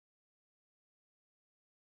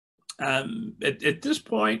At this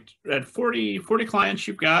point, at 40 clients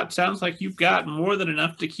you've got, sounds like you've got more than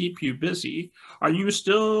enough to keep you busy. Are you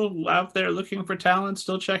still out there looking for talent,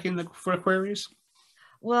 still checking for queries?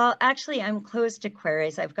 Well, actually, I'm close to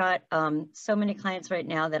queries. I've got so many clients right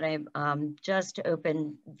now that I've just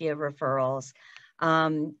opened via referrals.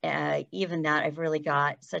 Even that, I've really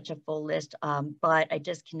got such a full list, but I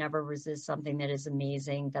just can never resist something that is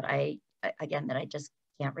amazing, that I just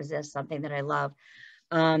can't resist, something that I love.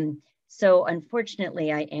 So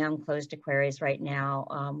unfortunately, I am close to queries right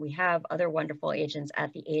now. We have other wonderful agents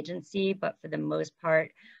at the agency, but for the most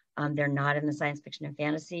part, they're not in the science fiction and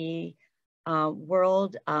fantasy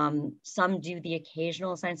world. Some do the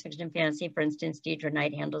occasional science fiction and fantasy. For instance, Deidre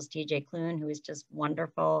Knight handles TJ Klune, who is just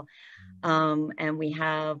wonderful. And we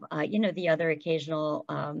have, the other occasional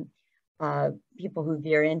people who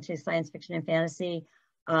veer into science fiction and fantasy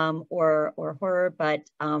or horror. But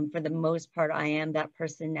for the most part, I am that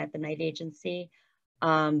person at the Knight agency.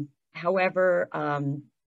 However,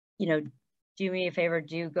 do me a favor,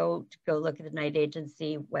 do go look at the Knight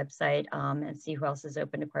agency website and see who else is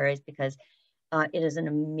open to queries, because it is an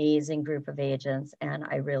amazing group of agents, and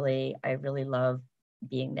I really love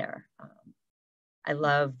being there. I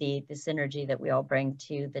love the synergy that we all bring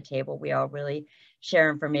to the table. We all really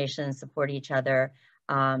share information, support each other,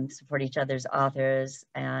 support each other's authors,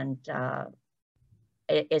 and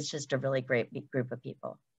it's just a really great group of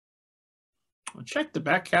people. Well, check the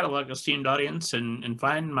back catalog, esteemed audience, and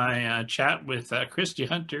find my chat with Christy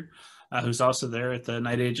Hunter, who's also there at the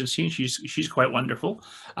Knight agency. She's quite wonderful.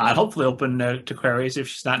 Hopefully open to queries. If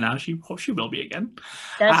she's not now, she will be again.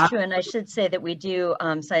 That's true, and I should say that we do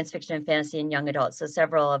science fiction and fantasy and young adult. So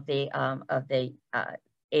several of the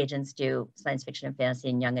agents do science fiction and fantasy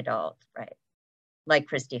and young adult, right? Like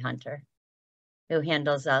Christy Hunter, who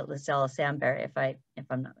handles Lucella Samberry, if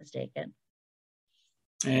I'm not mistaken.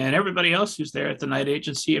 And everybody else who's there at the Knight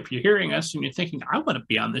agency, if you're hearing us and you're thinking, I want to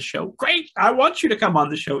be on the show, great, I want you to come on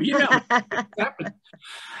the show.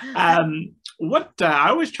 What I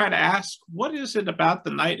always try to ask, what is it about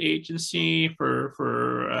the Knight agency for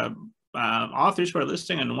authors who are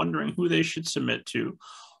listening and wondering who they should submit to?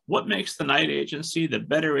 What makes the Knight agency the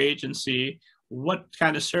better agency? What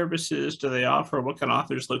kind of services do they offer? What can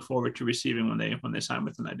authors look forward to receiving when they sign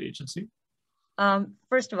with the Knight agency?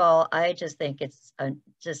 First of all, I just think it's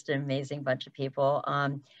just an amazing bunch of people.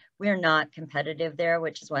 We're not competitive there,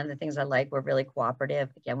 which is one of the things I like. We're really cooperative.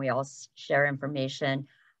 Again, we all share information.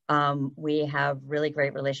 We have really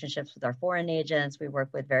great relationships with our foreign agents. We work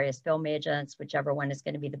with various film agents, whichever one is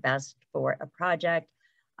going to be the best for a project.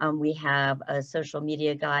 We have a social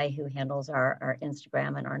media guy who handles our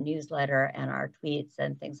Instagram and our newsletter and our tweets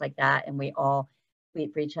and things like that. And we all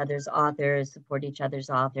tweet for each other's authors, support each other's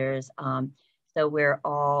authors. So we're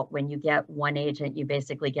all, when you get one agent, you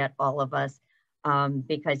basically get all of us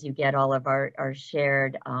because you get all of our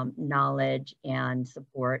shared knowledge and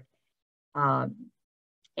support. I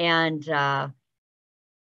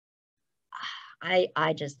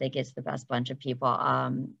just think it's the best bunch of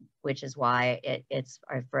people, which is why it's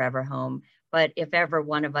our forever home. But if ever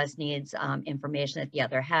one of us needs information that the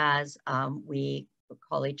other has, we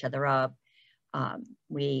call each other up.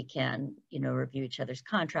 We can, review each other's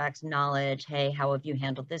contracts, knowledge. Hey, how have you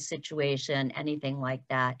handled this situation? Anything like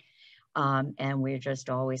that. And we're just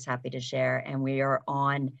always happy to share. And we are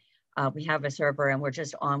on, we have a server and we're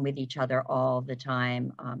just on with each other all the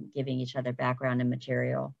time, giving each other background and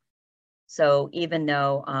material. So even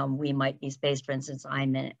though we might be spaced, for instance,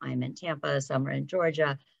 I'm in Tampa, some are in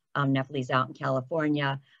Georgia, Neffely's out in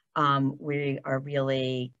California, we are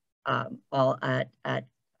really all at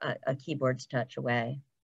a keyboard's touch away.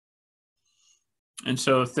 And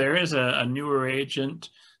so if there is a newer agent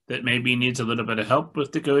that maybe needs a little bit of help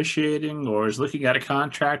with negotiating or is looking at a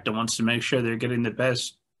contract and wants to make sure they're getting the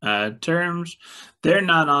best terms, they're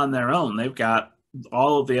not on their own. They've got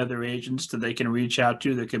all of the other agents that they can reach out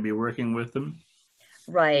to that can be working with them.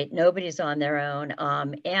 Right. Nobody's on their own.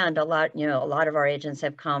 And a lot of our agents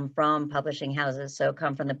have come from publishing houses, so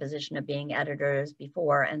come from the position of being editors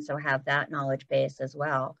before, and so have that knowledge base as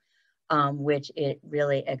well, which it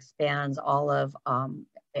really expands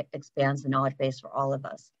expands the knowledge base for all of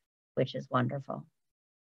us, which is wonderful.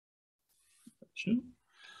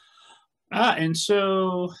 And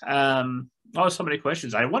so, so many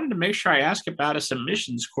questions. I wanted to make sure I ask about a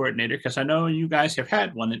submissions coordinator, because I know you guys have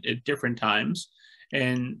had one at different times.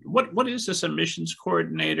 And what is a submissions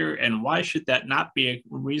coordinator, and why should that not be a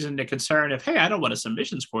reason to concern if, hey, I don't want a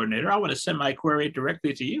submissions coordinator, I want to send my query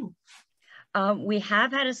directly to you? We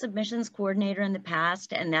have had a submissions coordinator in the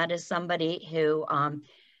past, and that is somebody who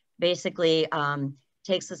basically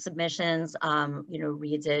takes the submissions,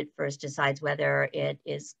 reads it first, decides whether it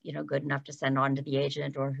is, good enough to send on to the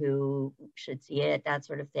agent or who should see it, that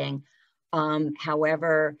sort of thing.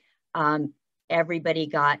 However, everybody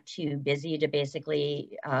got too busy to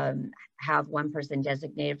basically have one person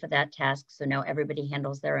designated for that task. So now everybody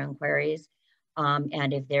handles their own queries.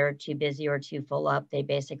 And if they're too busy or too full up, they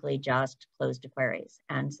basically just close the queries.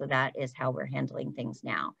 And so that is how we're handling things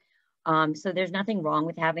now. So there's nothing wrong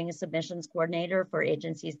with having a submissions coordinator for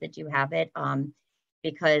agencies that do have it,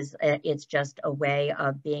 because it's just a way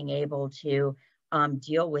of being able to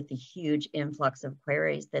deal with the huge influx of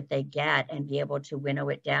queries that they get and be able to winnow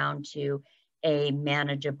it down to a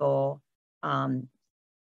manageable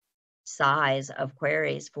size of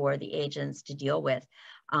queries for the agents to deal with.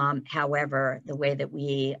 However, the way that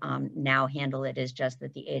we now handle it is just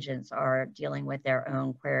that the agents are dealing with their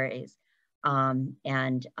own queries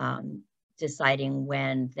and deciding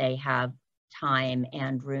when they have time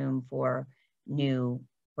and room for new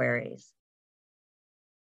queries.